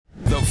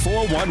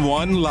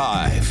411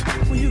 Live.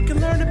 Where you can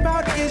learn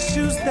about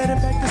issues that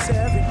impact us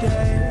every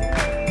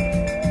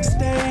day.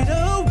 State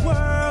of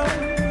world,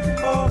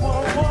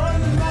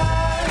 411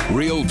 Live.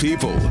 Real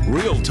people,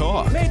 real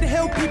talk. Made to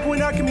help people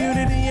in our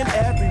community in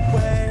every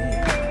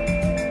way.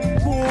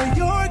 Boy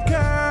or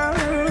girl,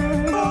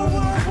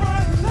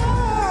 411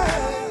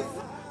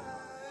 Live.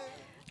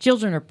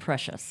 Children are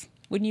precious.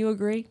 Wouldn't you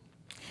agree?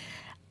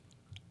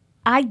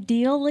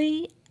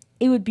 Ideally,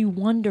 it would be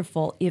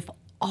wonderful if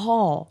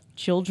all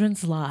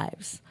children's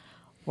lives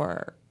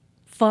were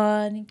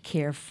fun,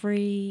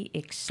 carefree,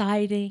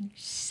 exciting,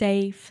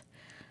 safe.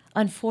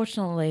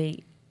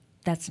 Unfortunately,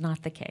 that's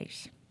not the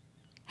case.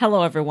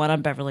 Hello, everyone.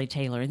 I'm Beverly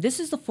Taylor, and this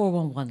is the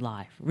 411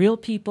 Live. Real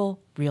people,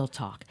 real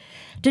talk.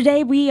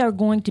 Today, we are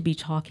going to be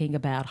talking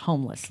about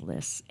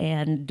homelessness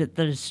and the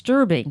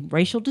disturbing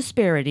racial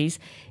disparities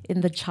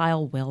in the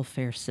child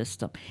welfare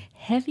system.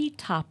 Heavy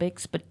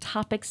topics, but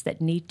topics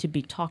that need to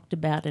be talked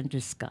about and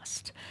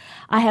discussed.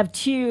 I have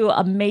two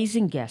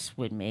amazing guests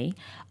with me.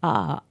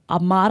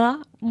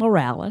 Amada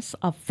Morales,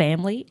 a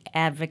family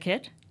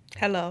advocate.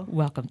 Hello.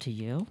 Welcome to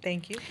you.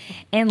 Thank you.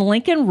 And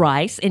Lincoln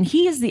Rice, and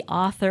he is the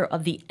author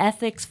of The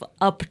Ethics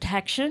of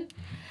Protection.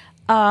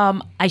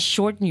 I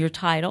shortened your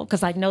title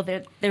because I know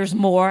that there's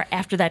more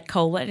after that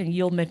colon, and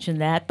you'll mention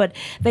that. But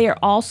they are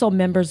also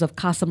members of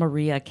Casa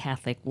Maria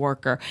Catholic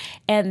Worker.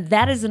 And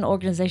that is an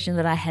organization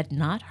that I had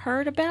not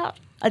heard about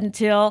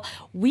until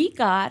we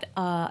got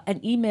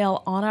an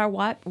email on our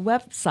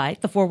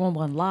website, the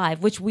 411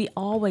 Live, which we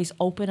always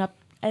open up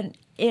and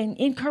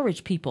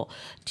encourage people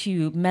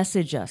to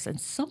message us.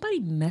 And somebody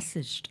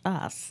messaged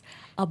us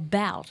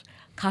about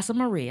Casa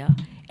Maria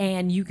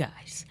and you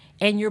guys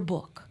and your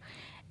book.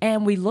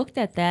 And we looked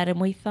at that and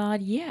we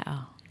thought,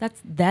 yeah,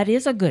 that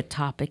is a good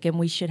topic and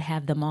we should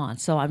have them on.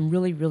 So I'm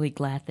really, really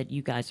glad that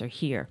you guys are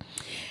here.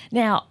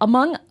 Now,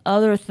 among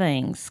other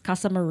things,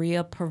 Casa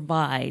Maria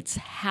provides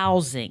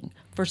housing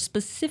for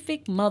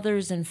specific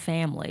mothers and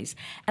families.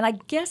 And I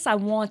guess I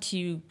want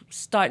to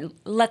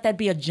let that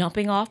be a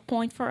jumping off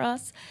point for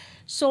us.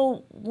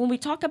 So when we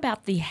talk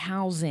about the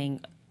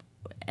housing,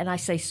 and I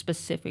say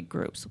specific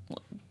groups,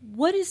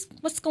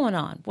 what's going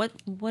on?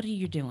 What are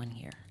you doing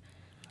here?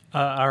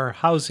 Our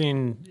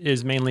housing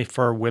is mainly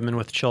for women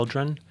with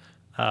children.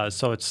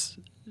 So it's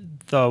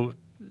the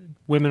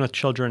women with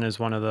children is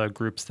one of the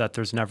groups that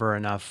there's never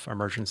enough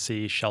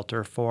emergency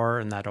shelter for,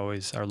 and that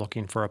always are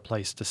looking for a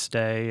place to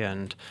stay.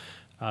 And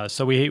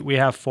so we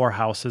have 4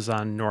 houses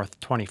on North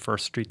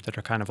 21st Street that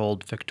are kind of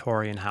old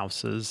Victorian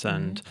houses.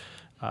 And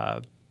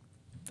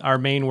our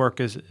main work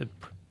is,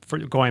 for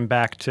going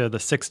back to the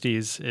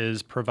 60s,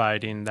 is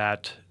providing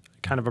that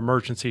kind of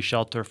emergency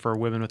shelter for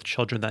women with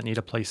children that need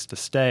a place to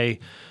stay.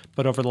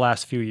 But over the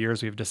last few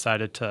years, we've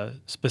decided to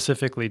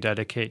specifically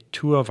dedicate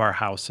 2 of our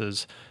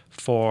houses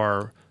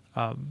for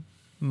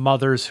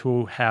mothers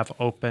who have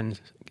open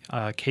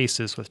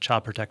cases with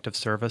Child Protective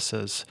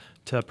Services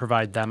to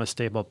provide them a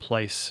stable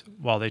place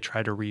while they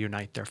try to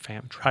reunite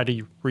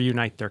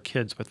their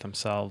kids with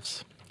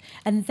themselves.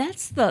 And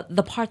that's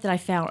the part that I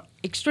found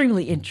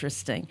extremely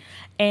interesting.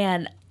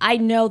 And I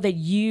know that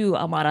you,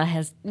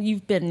 Amada,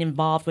 you've been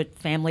involved with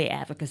family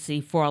advocacy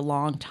for a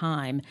long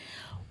time.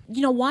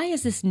 You know, why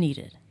is this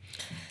needed?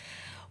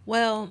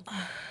 Well,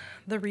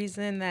 the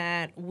reason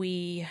that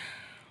we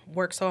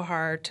work so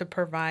hard to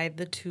provide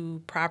the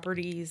 2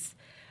 properties,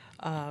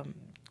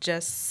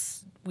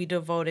 we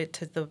devote it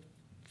to the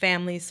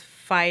families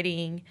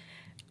fighting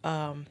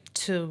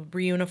to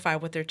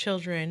reunify with their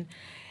children.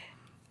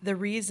 The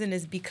reason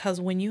is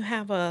because when you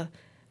have a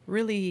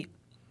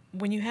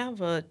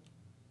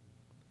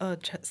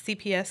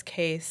CPS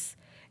case,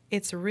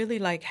 it's really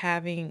like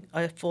having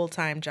a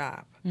full-time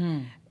job.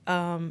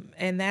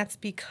 And that's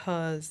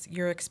because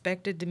you're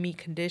expected to meet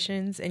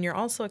conditions, and you're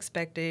also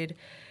expected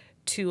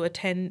to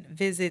attend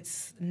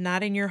visits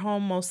not in your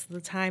home most of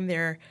the time.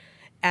 They're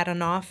at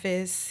an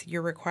office.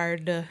 You're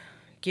required to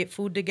get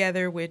food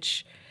together,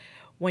 which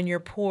when you're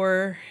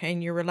poor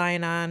and you're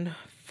relying on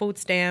food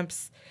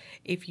stamps,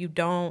 if you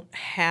don't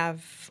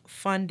have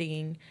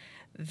funding,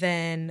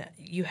 then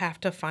you have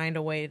to find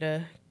a way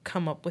to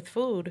come up with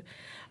food,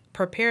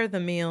 prepare the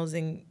meals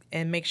and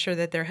make sure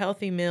that they're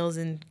healthy meals,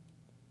 and,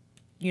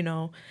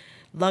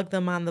 lug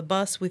them on the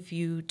bus with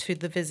you to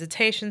the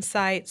visitation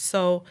site.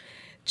 So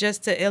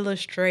just to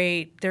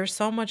illustrate, there's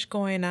so much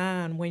going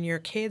on when your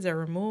kids are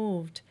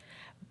removed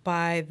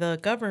by the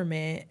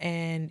government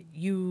and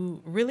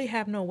you really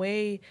have no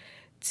way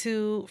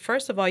to,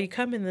 first of all, you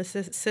come in the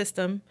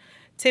system,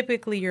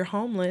 typically you're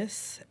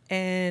homeless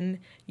and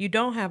you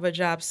don't have a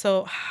job.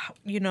 So,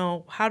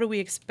 how do we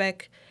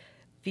expect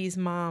these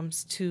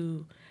moms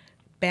to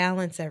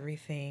balance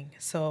everything?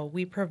 So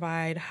we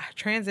provide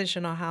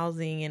transitional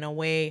housing in a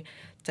way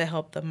to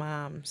help the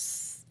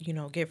moms,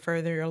 get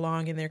further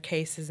along in their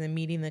cases and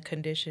meeting the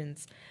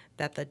conditions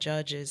that the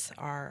judges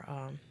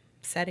are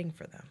setting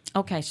for them.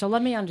 Okay, so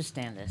let me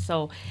understand this.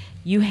 So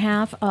you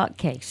have a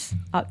case.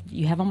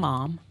 You have a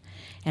mom,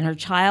 and her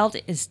child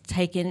is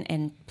taken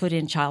and put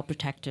in Child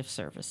Protective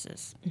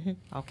Services.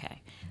 Mm-hmm.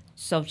 Okay,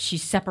 so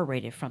she's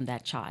separated from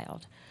that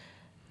child.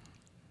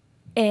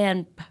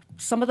 and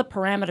some of the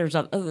parameters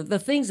of the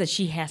things that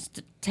she has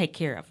to take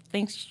care of,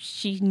 things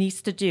she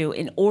needs to do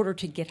in order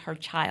to get her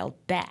child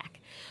back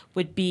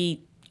would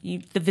be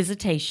the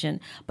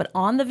visitation. But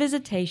on the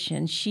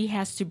visitation, she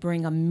has to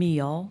bring a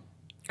meal.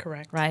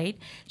 Correct. Right?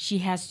 She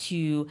has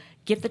to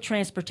get the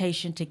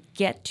transportation to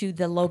get to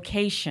the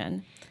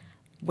location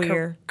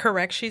where...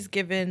 Correct.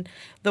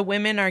 The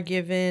women are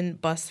given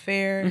bus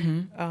fare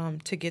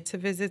to get to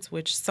visits,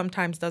 which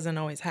sometimes doesn't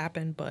always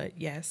happen, but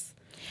yes.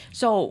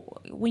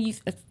 So when you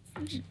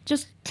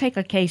just take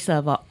a case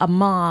of a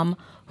mom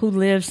who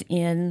lives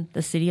in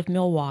the city of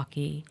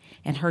Milwaukee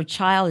and her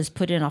child is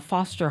put in a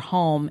foster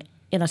home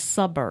in a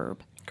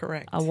suburb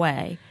Correct.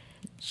 away,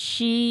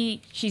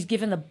 she's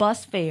given the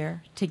bus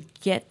fare to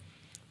get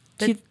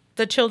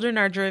the children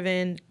are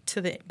driven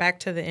back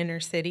to the inner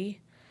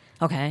city.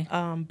 Okay.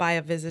 By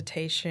a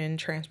visitation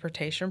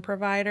transportation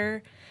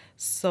provider.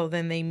 So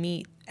then they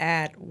meet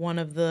at one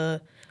of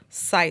the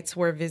sites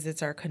where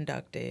visits are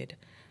conducted.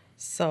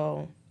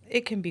 So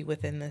it can be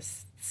within the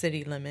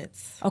city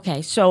limits.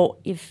 Okay, so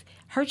if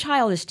her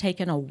child is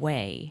taken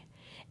away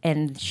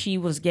and she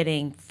was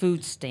getting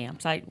food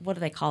stamps, what do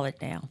they call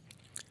it now?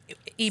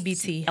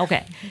 EBT.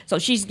 Okay, so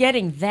she's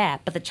getting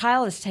that, but the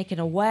child is taken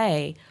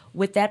away.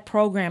 Would that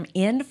program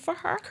end for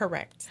her?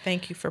 Correct.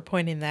 Thank you for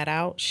pointing that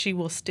out. She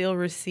will still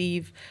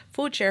receive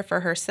food share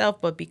for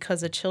herself, but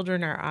because the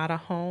children are out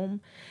of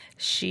home,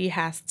 she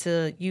has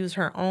to use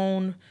her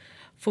own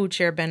food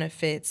share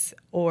benefits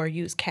or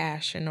use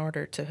cash in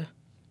order to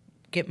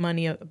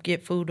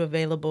get food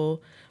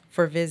available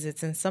for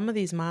visits. And some of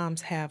these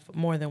moms have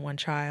more than one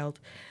child.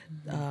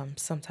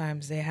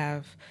 Sometimes they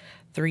have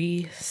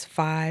 3,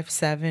 5,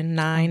 7,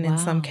 9 in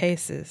some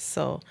cases.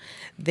 So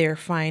they're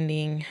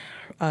finding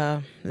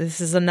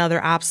this is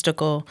another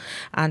obstacle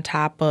on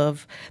top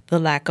of the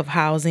lack of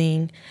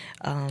housing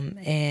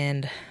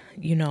and,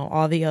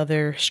 all the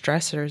other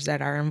stressors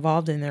that are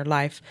involved in their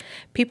life.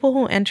 People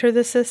who enter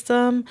the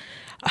system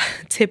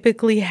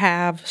typically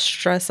have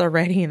stress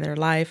already in their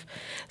life.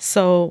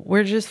 So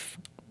we're just,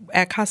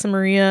 at Casa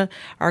Maria,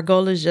 our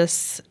goal is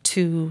just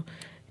to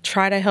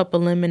try to help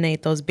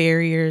eliminate those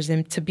barriers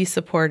and to be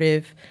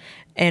supportive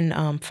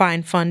and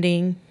find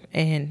funding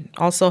and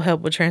also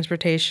help with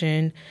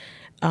transportation,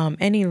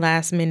 any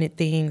last minute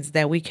things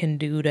that we can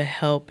do to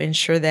help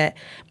ensure that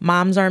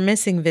moms aren't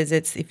missing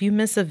visits. If you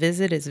miss a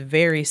visit, it's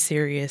very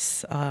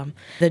serious.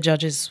 The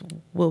judges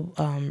will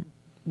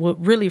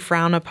really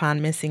frown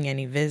upon missing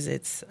any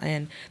visits,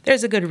 and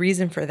there's a good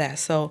reason for that.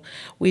 So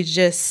we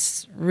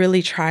just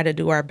really try to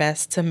do our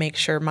best to make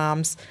sure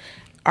moms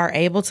are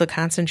able to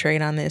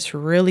concentrate on this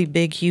really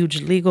big,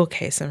 huge legal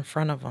case in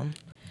front of them.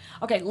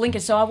 Okay, Lincoln,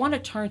 so I want to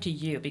turn to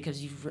you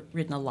because you've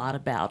written a lot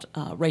about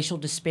racial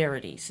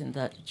disparities in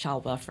the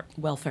child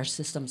welfare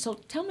system. So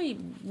tell me,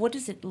 what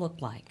does it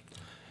look like?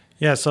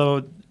 Yeah,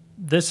 so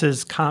this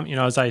is,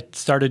 as I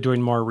started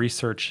doing more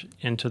research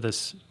into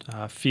this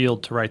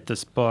field to write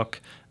this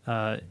book,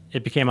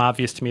 it became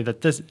obvious to me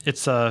that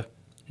it's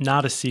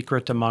not a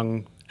secret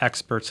among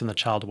experts in the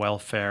child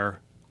welfare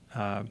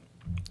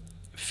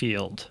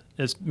field.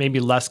 It's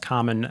maybe less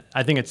common.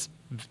 I think it's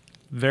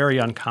very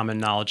uncommon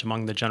knowledge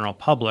among the general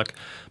public,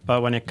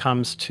 but when it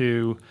comes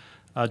to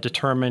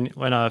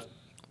when a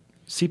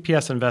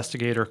CPS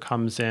investigator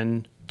comes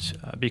in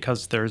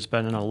because there's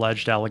been an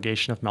alleged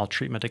allegation of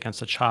maltreatment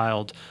against a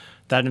child,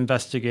 that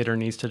investigator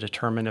needs to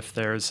determine if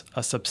there's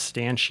a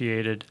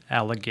substantiated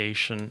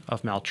allegation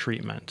of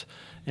maltreatment.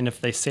 And if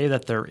they say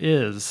that there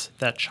is,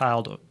 that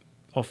child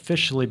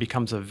officially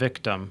becomes a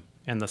victim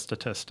in the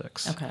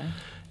statistics. Okay.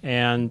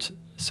 And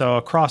so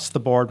across the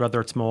board,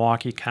 whether it's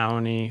Milwaukee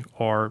County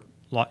or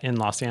in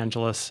Los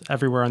Angeles,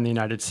 everywhere in the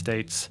United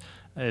States,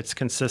 it's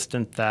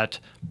consistent that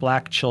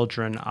Black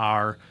children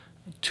are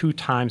 2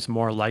 times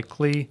more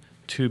likely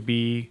to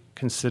be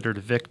considered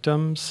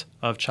victims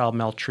of child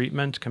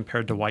maltreatment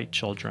compared to white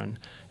children.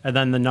 And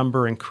then the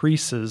number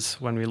increases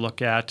when we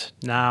look at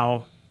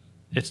now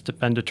it's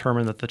been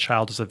determined that the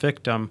child is a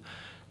victim.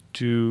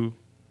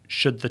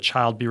 Should the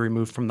child be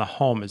removed from the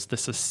home? Is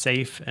this a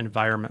safe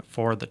environment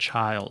for the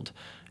child?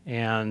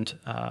 And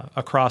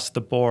across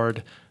the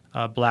board,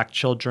 Black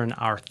children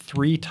are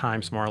 3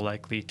 times more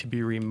likely to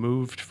be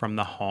removed from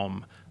the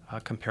home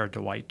compared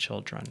to white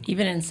children.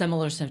 Even in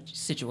similar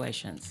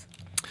situations.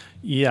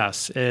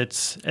 Yes,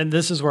 and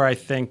this is where I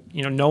think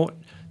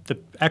the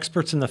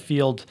experts in the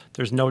field.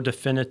 There's no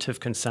definitive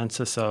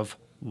consensus of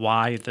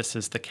why this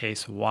is the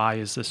case. Why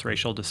is this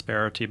racial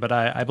disparity? But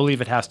I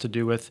believe it has to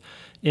do with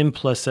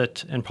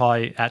implicit and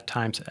probably at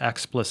times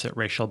explicit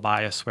racial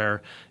bias,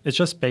 where it's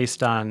just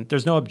based on,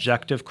 there's no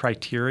objective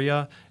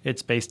criteria.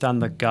 It's based on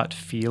the gut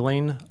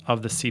feeling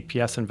of the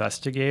CPS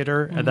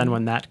investigator. Mm-hmm. And then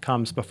when that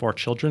comes before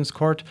children's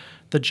court,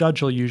 the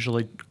judge will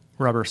usually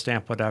rubber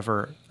stamp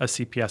whatever a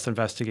CPS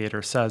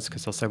investigator says,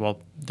 because they'll say,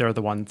 well, they're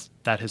the ones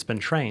that has been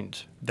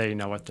trained. They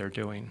know what they're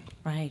doing.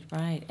 Right,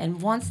 right.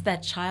 And once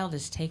that child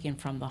is taken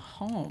from the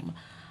home,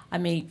 I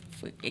mean,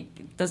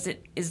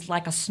 is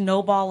like a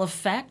snowball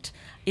effect?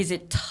 Is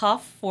it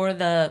tough for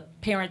the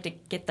parent to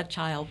get the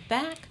child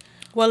back?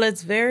 Well,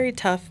 it's very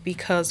tough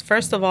because,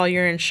 first of all,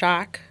 you're in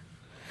shock.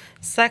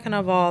 Second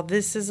of all,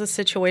 this is a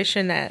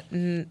situation that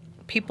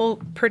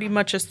people pretty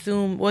much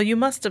assume, well, you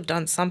must have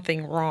done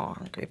something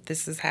wrong if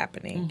this is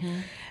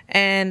happening.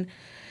 And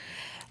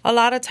a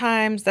lot of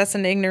times that is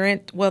an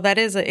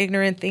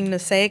ignorant thing to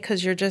say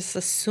because you're just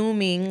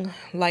assuming,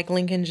 like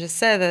Lincoln just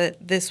said,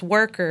 that this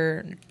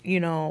worker,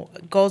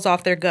 goes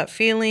off their gut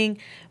feeling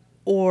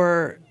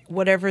or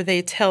whatever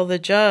they tell the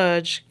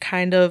judge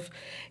kind of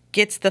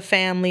gets the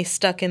family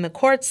stuck in the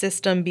court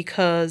system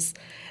because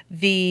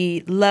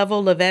the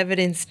level of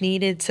evidence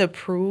needed to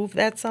prove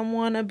that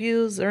someone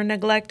abused or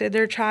neglected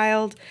their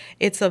child,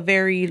 it's a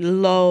very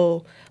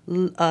low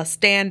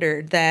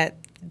standard that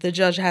the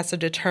judge has to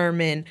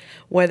determine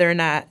whether or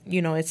not,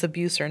 it's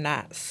abuse or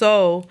not.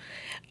 So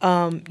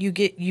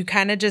you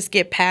kind of just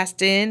get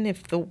passed in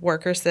if the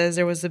worker says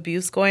there was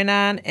abuse going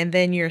on, and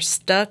then you're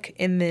stuck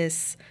in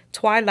this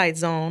twilight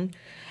zone.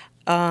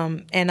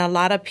 And a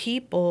lot of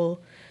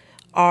people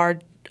are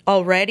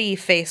already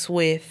faced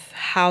with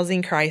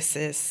housing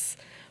crisis,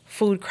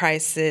 food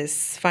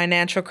crisis,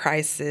 financial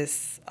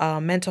crisis,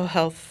 mental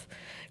health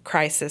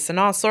crisis, and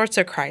all sorts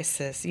of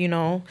crisis,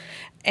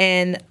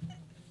 And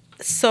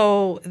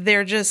so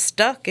they're just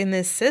stuck in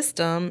this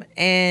system.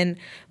 And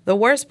the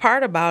worst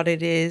part about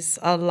it is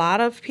a lot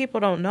of people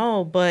don't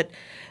know, but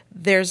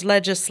there's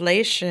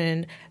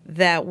legislation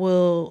that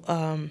will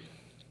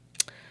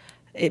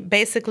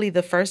basically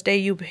the first day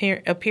you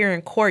appear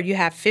in court, you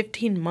have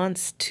 15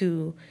 months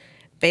to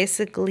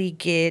basically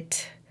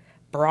get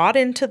brought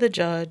into the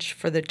judge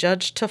for the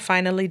judge to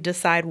finally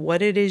decide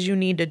what it is you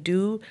need to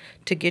do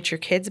to get your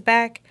kids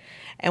back.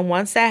 And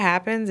once that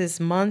happens, it's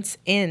months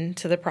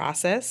into the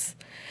process.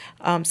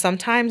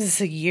 Sometimes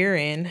it's a year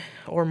in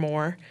or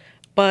more,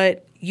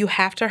 but you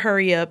have to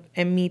hurry up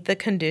and meet the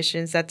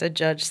conditions that the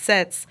judge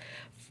sets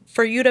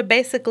for you to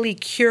basically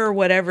cure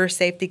whatever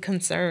safety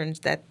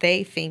concerns that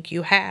they think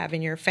you have in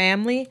your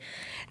family.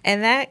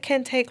 And that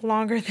can take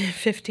longer than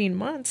 15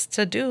 months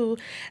to do,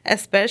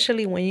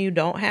 especially when you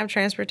don't have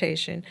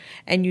transportation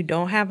and you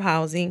don't have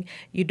housing,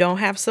 you don't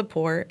have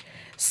support.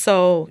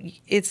 So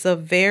it's a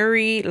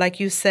very, like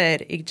you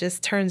said, it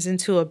just turns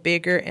into a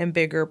bigger and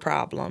bigger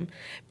problem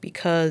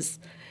because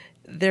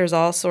there's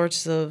all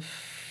sorts of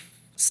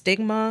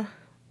stigma.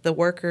 The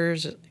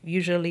workers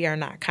usually are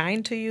not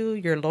kind to you.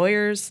 Your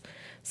lawyers,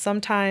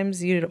 most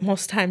times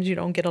you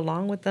don't get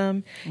along with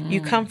them.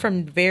 You come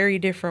from very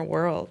different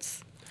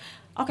worlds.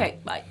 Okay,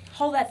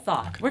 hold that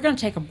thought. We're going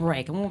to take a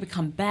break, and when we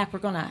come back, we're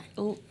going to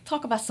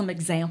talk about some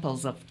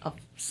examples of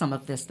some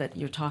of this that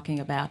you're talking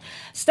about.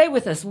 Stay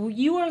with us.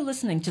 You are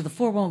listening to the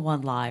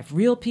 411 Live,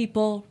 Real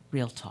People,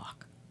 Real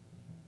Talk.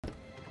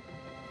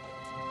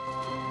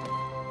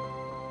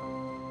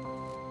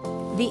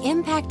 The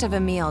impact of a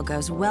meal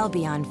goes well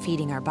beyond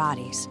feeding our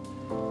bodies.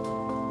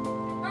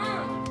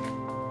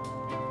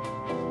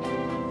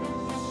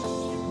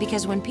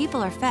 Because when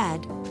people are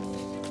fed,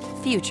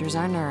 futures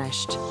are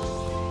nourished.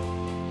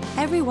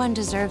 Everyone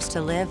deserves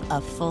to live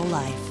a full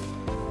life.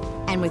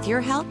 And with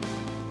your help,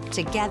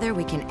 together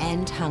we can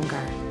end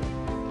hunger.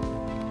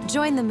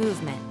 Join the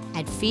movement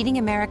at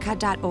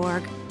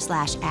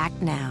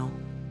feedingamerica.org/act now.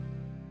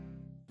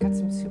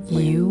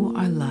 You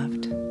are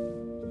loved.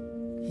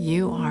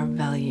 You are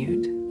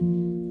valued.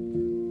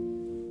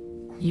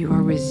 You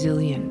are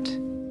resilient.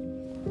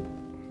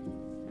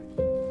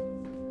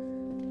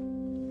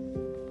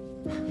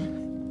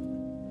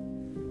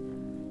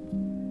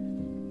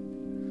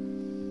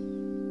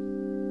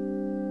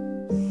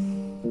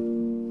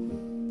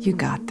 You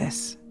got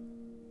this.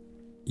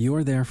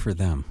 You're there for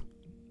them.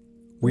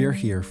 We're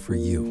here for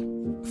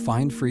you.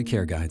 Find free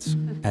care guides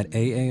at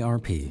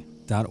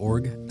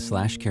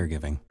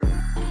aarp.org/caregiving.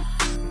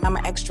 I'm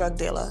an ex-drug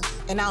dealer,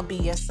 and I'll be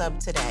your sub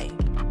today.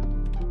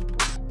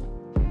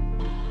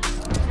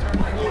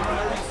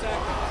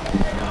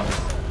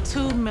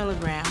 Two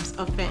milligrams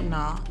of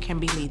fentanyl can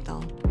be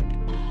lethal.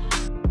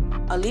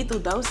 A lethal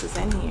dose is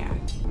in here.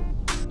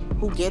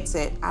 Who gets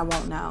it, I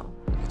won't know.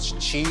 It's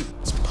cheap,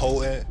 it's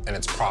potent, and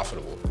it's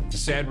profitable. The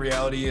sad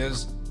reality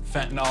is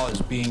fentanyl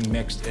is being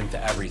mixed into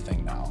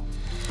everything now.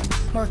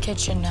 More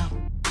kids should know.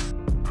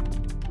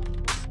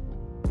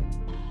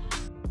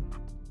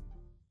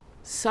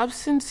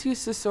 Substance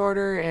use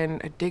disorder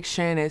and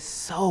addiction is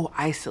so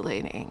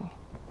isolating.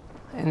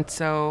 And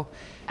so,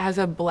 as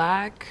a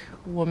Black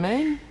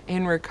woman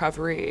in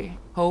recovery,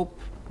 hope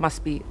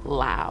must be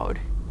loud.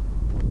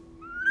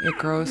 It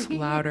grows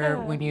louder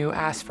when you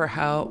ask for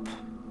help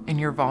and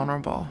you're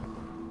vulnerable.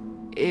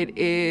 It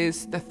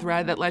is the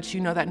thread that lets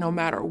you know that no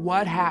matter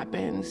what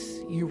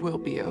happens, you will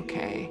be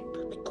okay.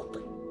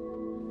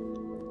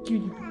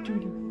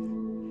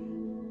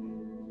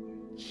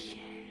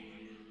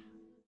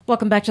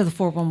 Welcome back to the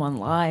 411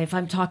 Live.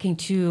 I'm talking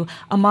to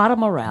Amada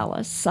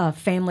Morales, a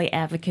family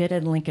advocate,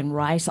 and Lincoln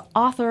Rice,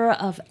 author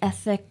of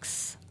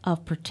Ethics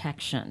of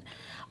Protection.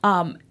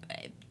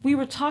 we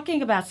were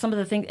talking about some of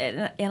the things,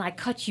 and I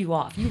cut you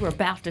off. You were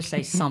about to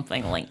say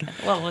something, Lincoln.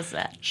 What was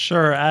that?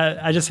 Sure.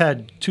 I just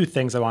had two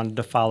things I wanted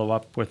to follow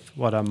up with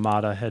what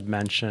Amada had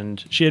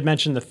mentioned. She had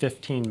mentioned the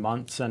 15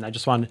 months, and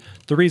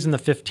the reason the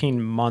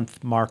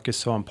 15-month mark is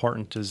so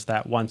important is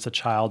that once a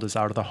child is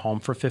out of the home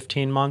for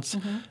 15 months,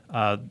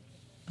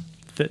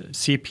 the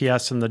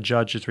CPS and the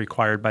judge is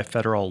required by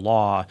federal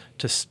law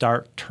to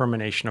start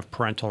termination of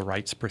parental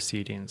rights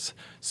proceedings.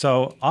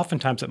 So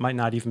oftentimes it might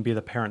not even be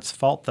the parent's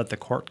fault that the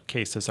court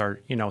cases are,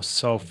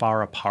 so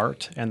far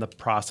apart and the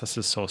process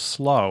is so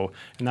slow.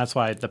 And that's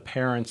why the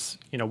parents,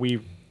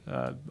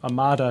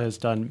 Amada has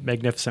done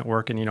magnificent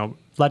work in,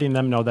 letting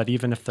them know that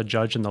even if the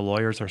judge and the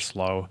lawyers are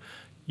slow,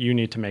 you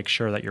need to make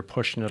sure that you're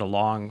pushing it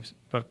along,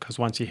 because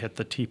once you hit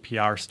the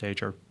TPR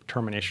stage or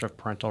termination of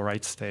parental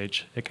rights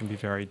stage, it can be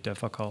very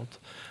difficult.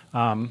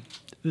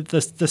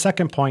 The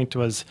second point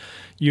was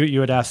you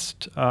had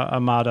asked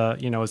Amada,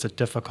 is it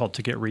difficult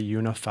to get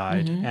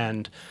reunified? Mm-hmm.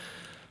 And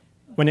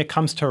when it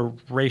comes to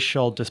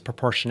racial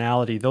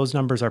disproportionality, those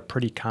numbers are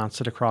pretty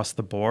constant across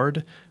the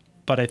board.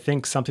 But I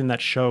think something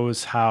that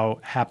shows how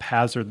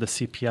haphazard the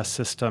CPS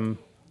system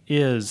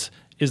is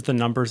the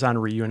numbers on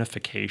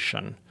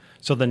reunification.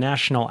 So the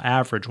national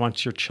average,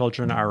 once your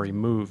children are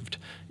removed,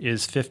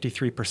 is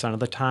 53% of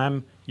the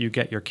time you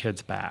get your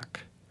kids back.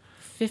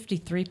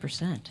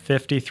 53%.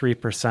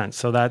 53%.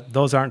 So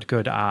those aren't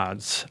good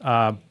odds.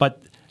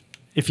 But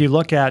if you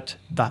look at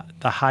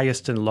the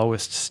highest and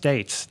lowest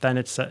states, then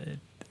it's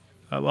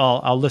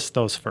I'll list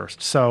those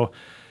first. So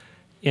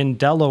in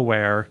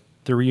Delaware,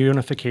 the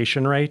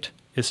reunification rate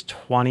is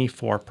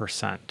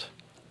 24%.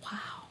 Wow.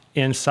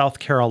 In South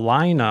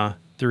Carolina,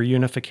 the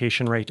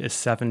reunification rate is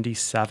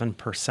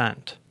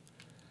 77%.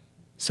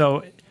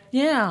 So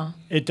yeah,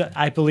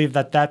 I believe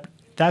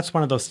that's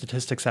one of those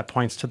statistics that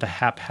points to the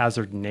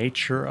haphazard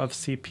nature of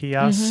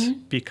CPS,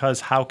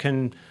 because how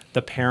can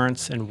the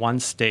parents in one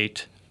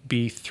state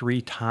be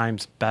 3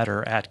 times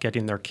better at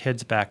getting their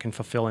kids back and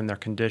fulfilling their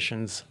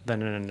conditions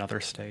than in another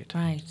state?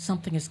 Right,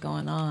 something is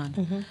going on.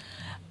 Mm-hmm.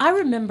 I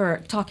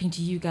remember talking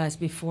to you guys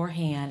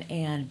beforehand,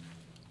 and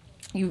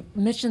you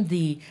mentioned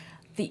the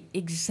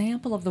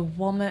example of the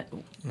woman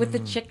with the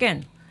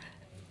chicken.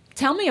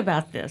 Tell me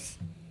about this.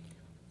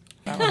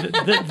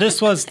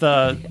 This was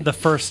the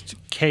first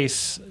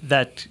case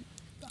that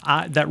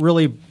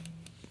really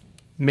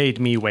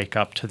made me wake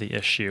up to the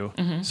issue.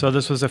 Mm-hmm. So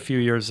this was a few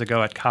years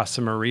ago at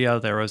Casa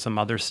Maria. There was a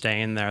mother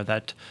staying there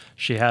that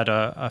she had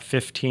a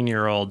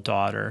 15-year-old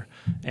daughter,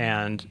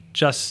 and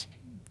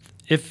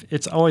if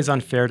it's always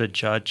unfair to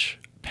judge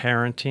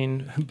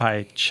parenting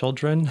by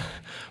children,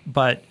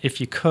 but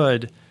if you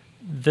could,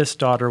 this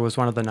daughter was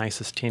one of the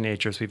nicest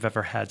teenagers we've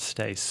ever had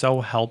stay.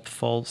 So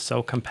helpful,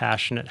 so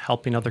compassionate,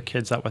 helping other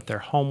kids out with their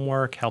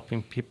homework,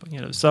 helping people,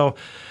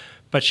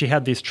 but she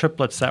had these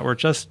triplets that were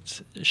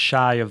just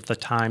shy of the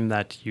time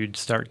that you'd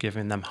start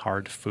giving them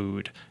hard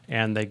food.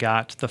 And they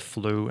got the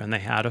flu and they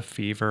had a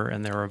fever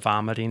and they were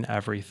vomiting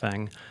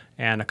everything.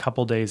 And a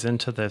couple days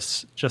into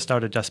this, just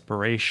out of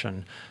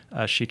desperation,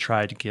 she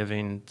tried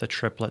giving the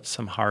triplets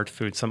some hard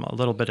food, a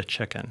little bit of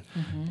chicken.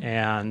 Mm-hmm.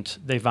 And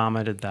they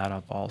vomited that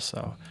up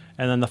also.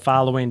 And then the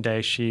following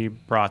day, she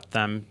brought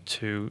them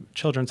to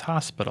Children's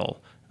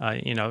Hospital,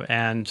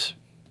 and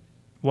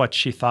what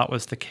she thought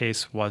was the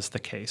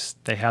case.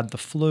 They had the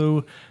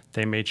flu.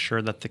 They made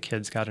sure that the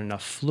kids got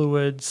enough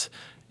fluids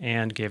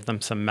and gave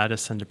them some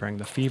medicine to bring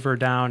the fever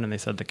down, and they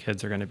said the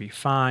kids are going to be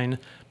fine.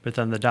 But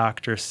then the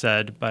doctor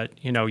said,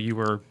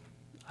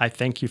 I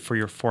thank you for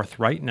your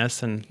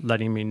forthrightness and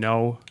letting me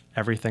know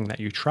everything that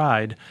you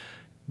tried,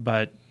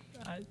 but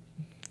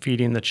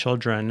feeding the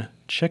children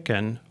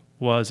chicken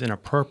was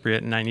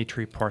inappropriate, and I need to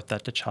report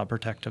that to Child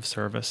Protective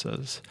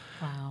Services.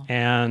 Wow.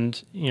 And,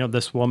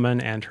 this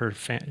woman and her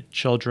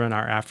children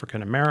are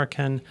African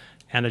American,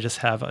 and I just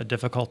have a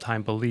difficult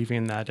time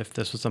believing that if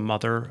this was a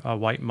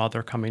white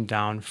mother coming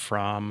down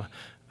from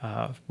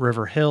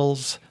River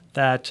Hills,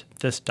 that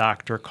this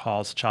doctor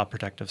calls Child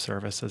Protective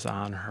Services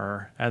on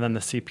her. And then the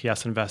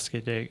CPS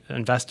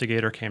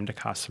investigator came to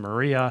Casa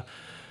Maria,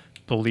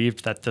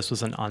 believed that this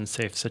was an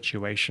unsafe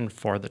situation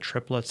for the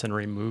triplets, and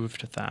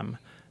removed them.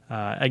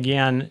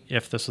 Again,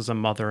 if this was a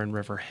mother in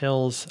River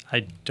Hills,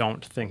 I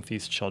don't think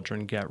these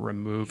children get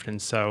removed.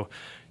 And so,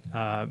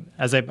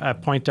 as I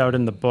point out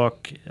in the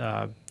book,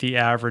 the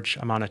average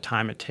amount of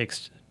time it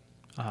takes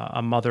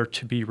a mother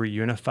to be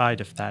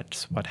reunified, if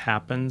that's what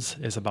happens,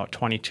 is about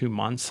 22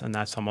 months, and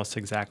that's almost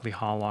exactly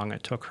how long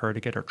it took her to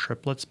get her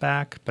triplets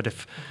back. But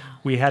if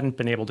we hadn't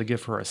been able to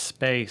give her a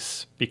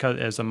space, because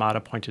as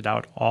Amada pointed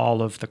out,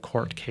 all of the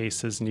court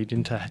cases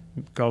needing to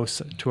go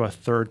to a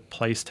third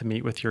place to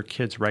meet with your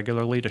kids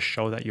regularly to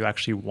show that you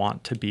actually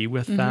want to be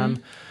with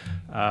them.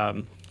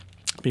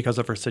 Because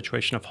of her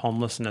situation of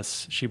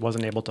homelessness, she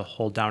wasn't able to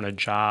hold down a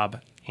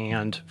job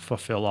and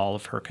fulfill all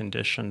of her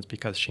conditions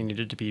because she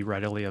needed to be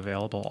readily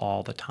available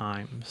all the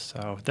time.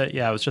 So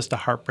it was just a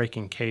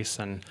heartbreaking case,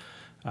 and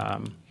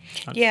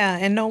Yeah,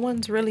 and no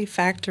one's really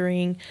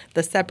factoring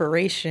the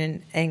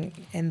separation and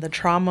the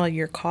trauma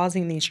you're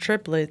causing these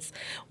triplets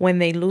when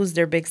they lose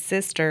their big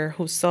sister,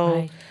 who's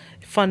so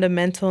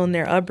fundamental in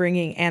their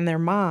upbringing, and their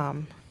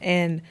mom.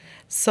 And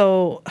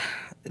so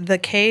the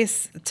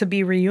case to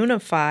be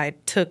reunified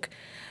took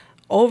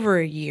over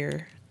a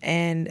year,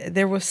 and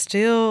there were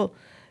still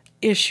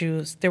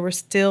issues, there were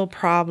still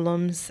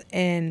problems,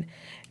 and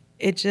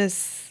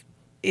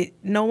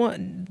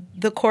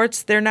the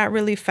courts, they're not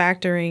really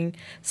factoring.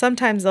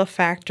 Sometimes they'll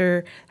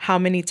factor how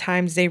many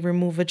times they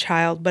remove a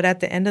child, but at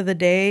the end of the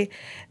day,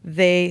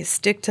 they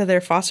stick to their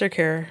foster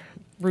care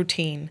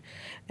routine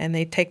and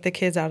they take the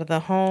kids out of the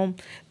home.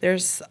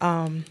 There's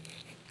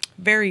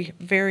very,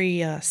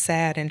 very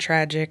sad and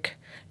tragic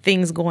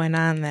things going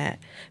on that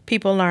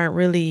people aren't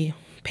really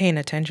paying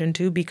attention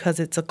to because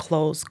it's a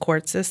closed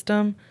court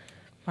system.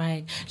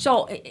 Right.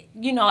 So,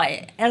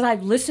 as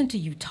I've listened to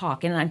you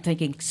talk, and I'm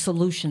thinking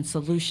solutions,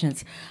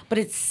 but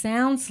it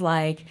sounds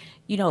like,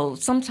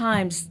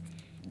 sometimes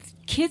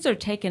kids are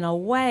taken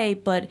away,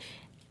 but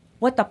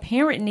what the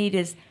parent needs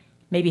is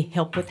maybe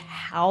help with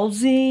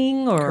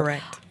housing or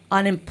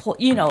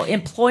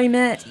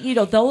employment,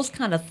 those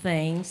kind of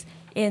things,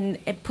 and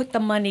put the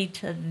money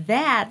to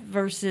that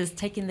versus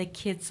taking the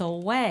kids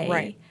away.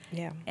 Right.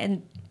 Yeah.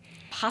 And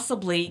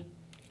possibly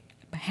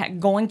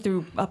going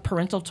through a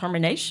parental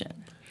termination.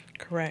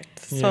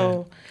 Correct. Yeah.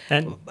 So,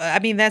 I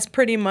mean, that's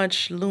pretty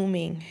much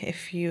looming.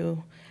 If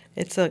you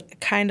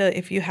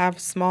have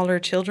smaller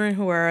children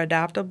who are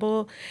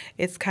adoptable,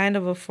 it's kind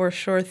of a for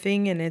sure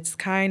thing, and it's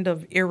kind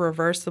of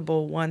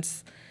irreversible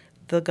once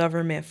the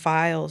government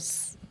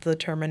files the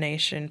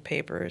termination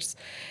papers.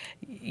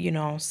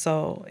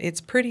 So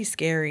it's pretty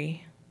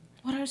scary.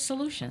 What are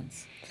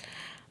solutions?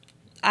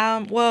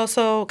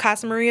 So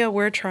Casa Maria,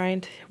 we've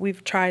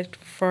tried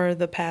for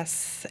the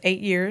past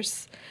 8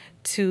 years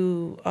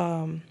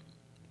to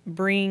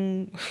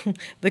bring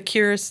the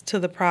cures to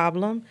the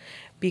problem,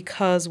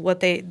 because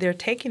they're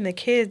taking the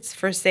kids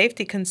for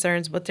safety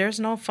concerns, but there's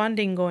no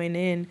funding going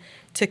in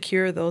to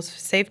cure those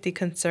safety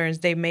concerns.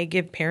 They may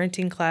give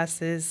parenting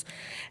classes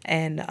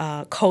and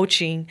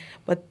coaching,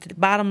 but the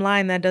bottom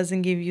line, that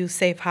doesn't give you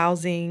safe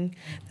housing.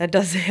 That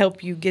doesn't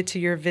help you get to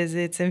your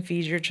visits and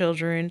feed your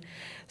children.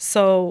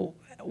 So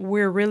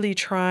we're really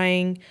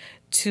trying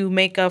to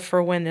make up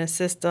for when the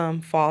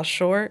system falls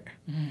short.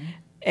 Mm-hmm.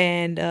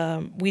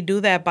 And we do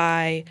that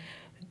by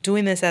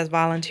doing this as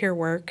volunteer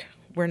work.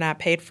 We're not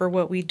paid for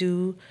what we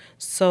do,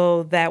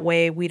 so that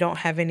way we don't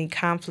have any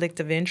conflict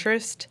of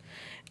interest.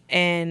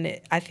 And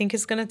I think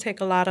it's going to take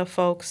a lot of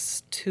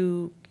folks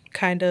to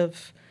kind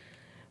of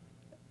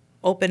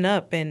open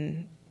up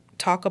and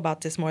talk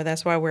about this more.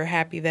 That's why we're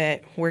happy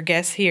that we're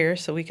guests here,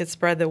 so we could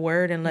spread the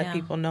word and let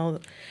people know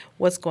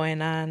what's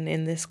going on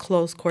in this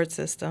closed court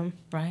system.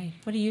 Right.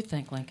 What do you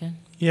think, Lincoln?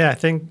 Yeah, I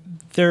think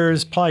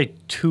there's probably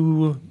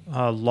two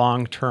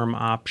long-term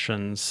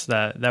options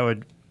that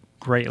would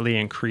greatly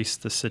increase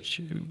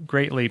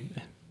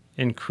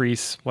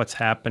what's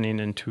happening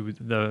into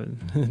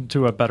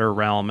to a better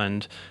realm.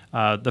 And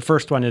the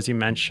first one, as you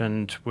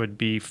mentioned, would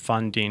be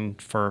funding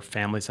for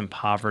families in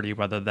poverty,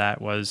 whether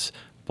that was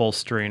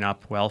bolstering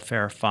up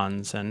welfare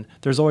funds. And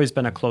there's always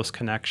been a close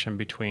connection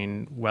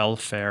between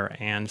welfare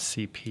and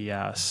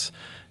CPS.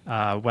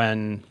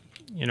 When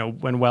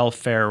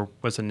welfare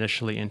was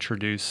initially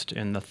introduced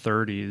in the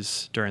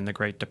 30s during the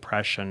Great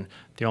Depression,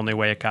 the only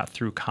way it got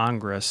through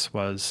Congress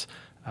was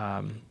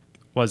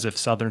if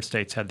Southern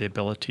states had the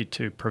ability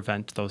to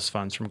prevent those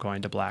funds from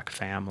going to black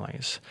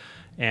families.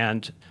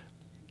 And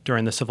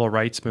during the civil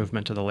rights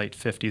movement of the late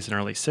 50s and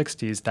early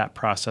 60s, that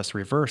process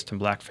reversed, and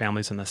black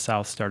families in the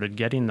South started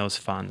getting those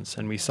funds.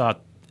 And we saw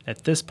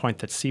at this point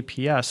that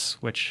CPS,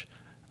 which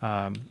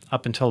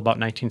up until about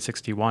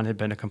 1961 had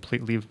been a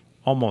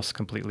almost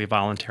completely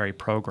voluntary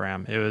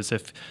program. It was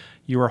if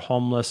you were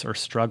homeless or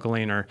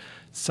struggling or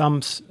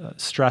some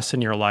stress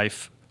in your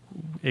life,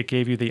 it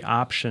gave you the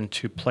option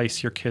to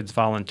place your kids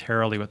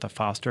voluntarily with a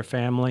foster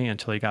family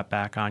until you got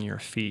back on your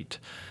feet.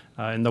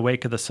 In the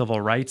wake of the civil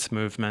rights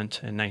movement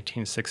in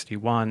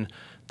 1961,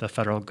 the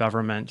federal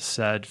government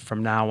said,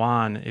 from now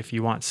on, if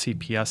you want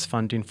CPS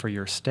funding for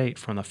your state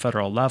from the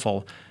federal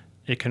level,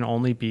 it can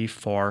only be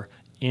for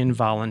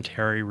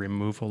involuntary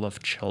removal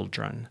of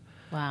children.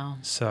 Wow.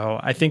 So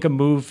I think a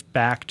move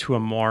back to a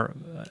more,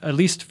 at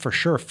least for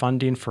sure,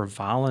 funding for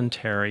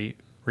voluntary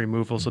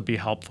removals would be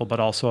helpful, but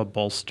also a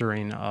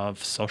bolstering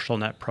of social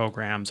net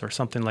programs or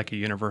something like a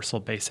universal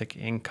basic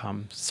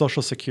income,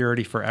 Social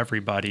Security for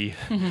everybody,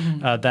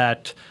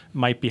 that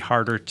might be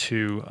harder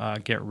to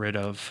get rid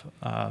of,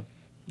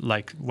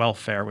 like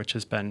welfare, which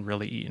has been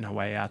really eaten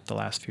away at the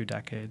last few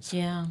decades.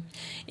 Yeah.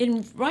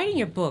 In writing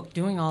your book,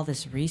 doing all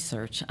this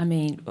research, I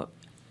mean,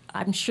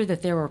 I'm sure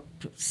that there were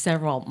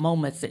several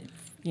moments that,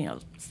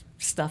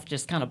 stuff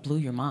just kind of blew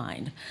your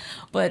mind.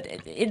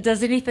 But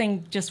does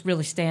anything just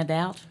really stand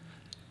out?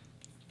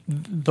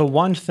 The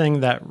one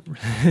thing that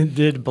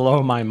did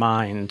blow my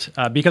mind,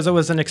 because it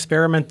was an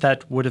experiment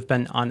that would have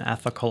been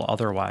unethical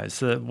otherwise.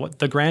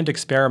 The grand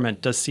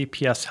experiment, does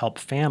CPS help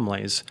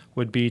families,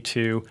 would be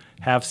to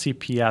have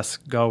CPS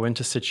go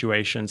into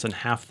situations and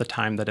half the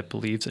time that it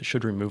believes it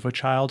should remove a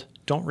child,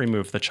 don't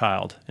remove the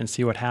child and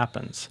see what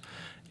happens.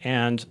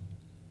 And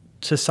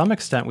to some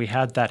extent, we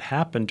had that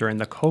happen during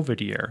the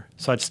COVID year.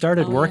 So I'd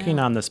started working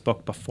on this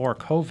book before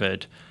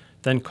COVID.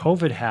 Then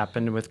COVID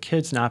happened with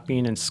kids not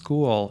being in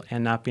school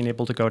and not being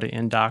able to go to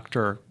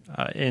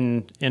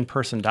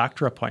in-person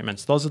doctor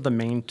appointments. Those are the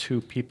main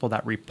two people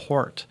that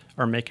report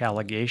or make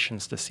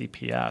allegations to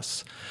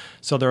CPS.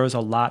 So there was a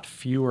lot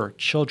fewer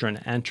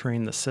children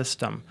entering the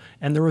system.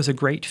 And there was a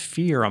great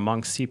fear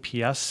among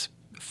CPS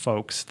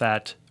folks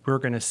that we're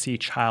going to see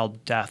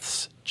child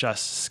deaths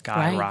just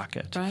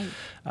skyrocket. Right.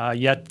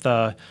 Yet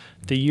the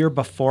year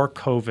before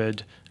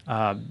COVID,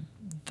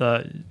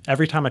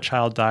 every time a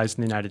child dies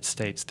in the United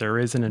States, there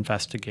is an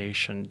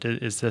investigation.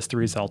 Is this the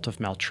result of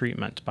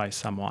maltreatment by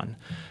someone?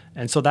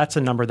 And so that's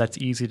a number that's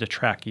easy to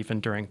track even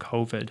during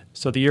COVID.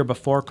 So the year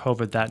before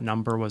COVID, that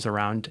number was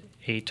around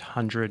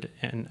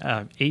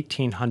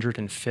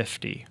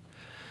 1,850.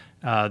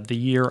 The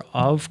year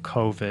of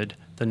COVID,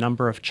 the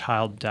number of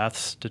child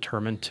deaths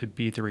determined to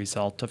be the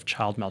result of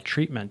child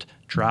maltreatment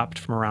dropped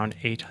from around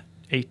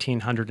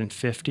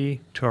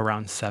 1,850 to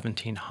around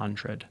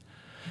 1,700.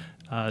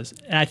 And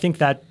I think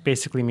that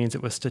basically means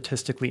it was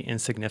statistically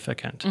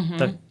insignificant.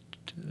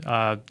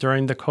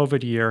 During the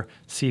COVID year,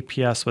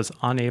 CPS was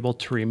unable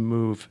to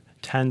remove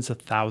tens of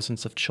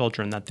thousands of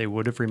children that they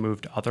would have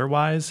removed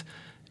otherwise,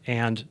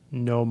 and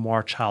no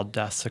more child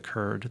deaths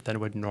occurred than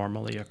would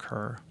normally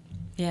occur.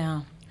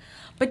 Yeah.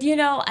 But,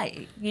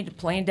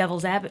 playing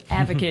devil's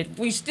advocate,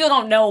 we still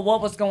don't know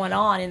what was going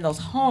on in those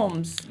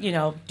homes,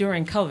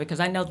 during COVID, because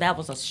I know that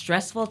was a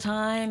stressful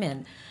time,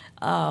 and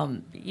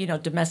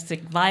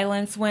domestic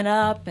violence went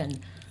up,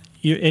 and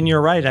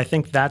you're right. I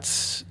think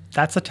that's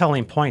a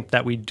telling point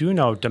that we do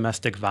know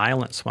domestic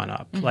violence went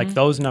up. Like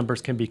those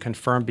numbers can be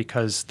confirmed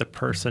because the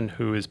person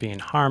who is being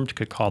harmed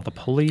could call the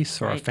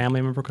police, or a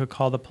family member could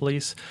call the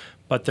police.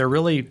 But they're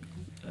really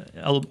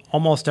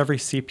almost every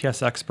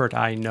CPS expert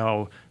I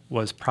know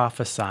was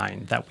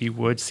prophesying that we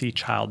would see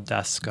child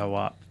deaths go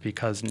up,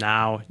 because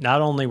now not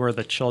only were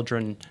the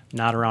children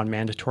not around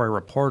mandatory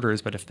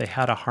reporters, but if they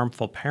had a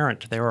harmful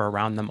parent, they were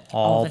around them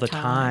all the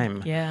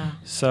time. Yeah.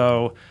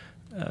 So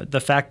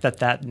the fact that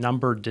that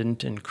number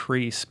didn't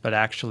increase but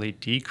actually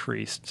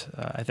decreased,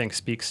 I think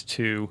speaks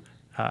to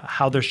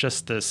how there's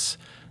just this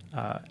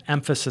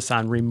emphasis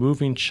on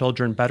removing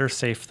children, better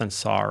safe than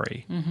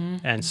sorry.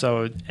 And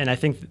I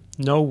think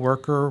no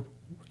worker,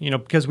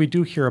 because we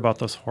do hear about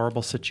those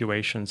horrible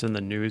situations in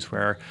the news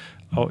where,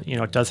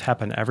 it does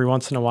happen every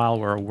once in a while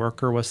where a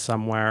worker was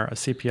somewhere, a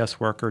CPS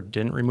worker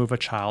didn't remove a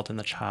child and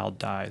the child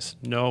dies.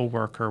 No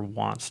worker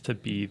wants to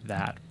be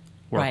that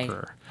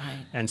worker.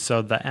 Right. And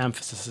so the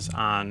emphasis is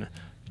on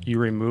you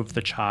remove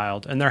the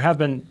child. And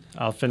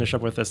I'll finish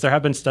up with this, there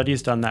have been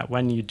studies done that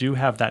when you do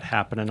have that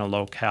happen in a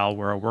locale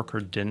where a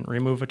worker didn't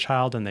remove a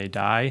child and they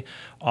die,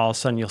 all of a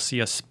sudden you'll see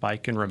a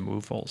spike in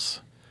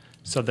removals.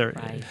 So there,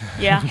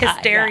 yeah,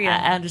 hysteria.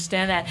 I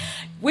understand that.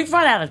 We've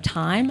run out of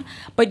time,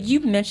 but you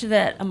mentioned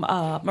that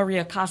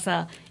Maria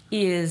Casa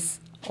is,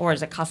 or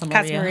is it Casa Maria?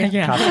 Casa Maria.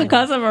 Yeah.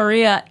 Casa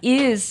Maria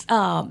is.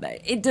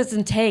 It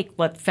doesn't take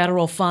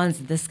federal funds,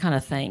 this kind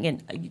of thing,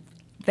 and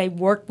they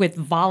work with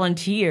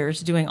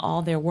volunteers doing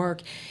all their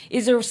work.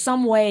 Is there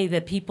some way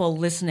that people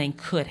listening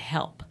could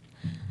help?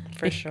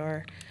 For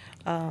sure.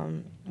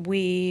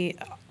 We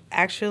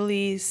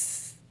actually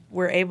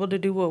we're able to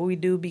do what we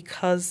do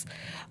because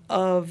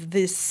of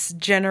this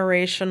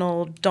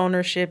generational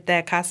donorship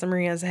that Casa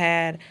Maria's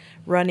had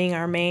running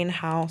our main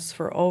house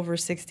for over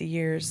 60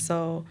 years.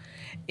 So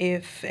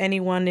if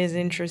anyone is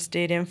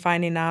interested in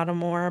finding out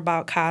more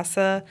about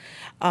Casa,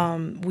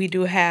 we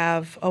do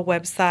have a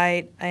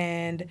website,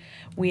 and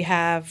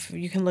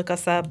you can look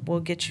us up. We'll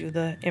get you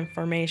the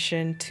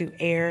information to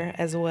air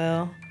as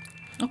well.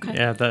 Okay.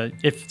 Yeah,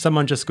 if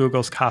someone just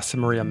Googles Casa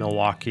Maria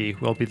Milwaukee,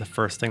 will be the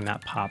first thing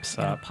that pops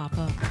up. It'll pop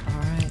up. All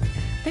right.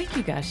 Thank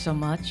you guys so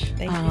much.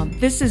 Thank you.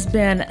 This has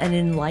been an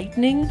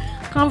enlightening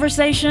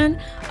conversation,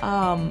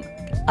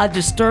 a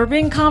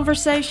disturbing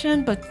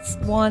conversation, but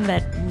one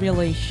that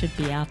really should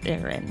be out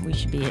there, and we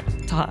should be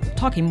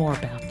talking more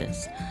about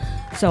this.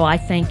 So I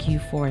thank you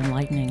for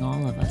enlightening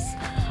all of us.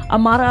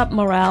 Amara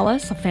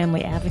Morales, a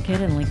family advocate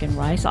in Lincoln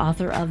Rice,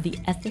 author of The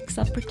Ethics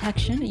of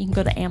Protection. You can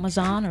go to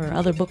Amazon or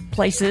other book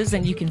places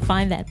and you can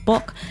find that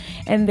book.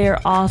 And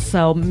they're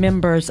also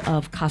members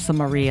of Casa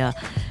Maria.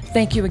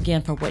 Thank you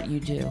again for what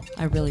you do.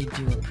 I really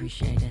do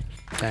appreciate it.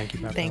 Thank you,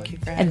 Beverly. Thank you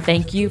for having And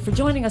thank you for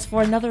joining us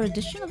for another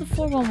edition of the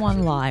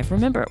 411 Live.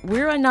 Remember,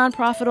 we're a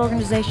nonprofit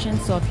organization,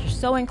 so if you're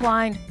so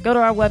inclined, go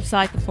to our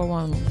website,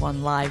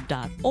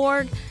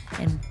 the411live.org,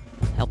 and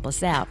help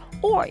us out.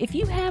 Or if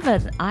you have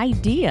an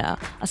idea,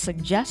 a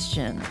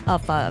suggestion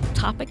of a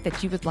topic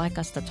that you would like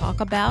us to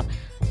talk about,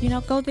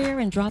 go there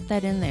and drop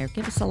that in there.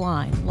 Give us a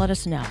line. Let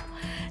us know.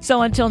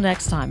 So until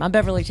next time, I'm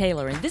Beverly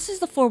Taylor, and this is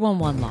the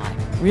 411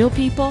 Live. Real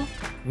people,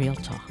 real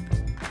talk.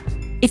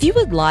 If you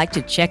would like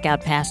to check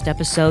out past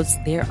episodes,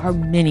 there are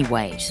many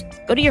ways.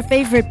 Go to your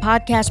favorite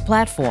podcast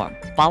platform.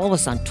 Follow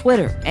us on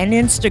Twitter and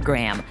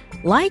Instagram.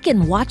 Like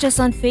and watch us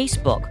on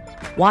Facebook.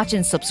 Watch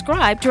and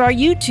subscribe to our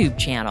YouTube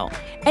channel.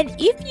 And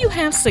if you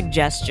have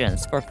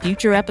suggestions for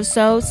future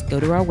episodes, go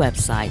to our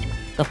website,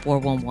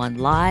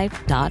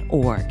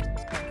 the411live.org.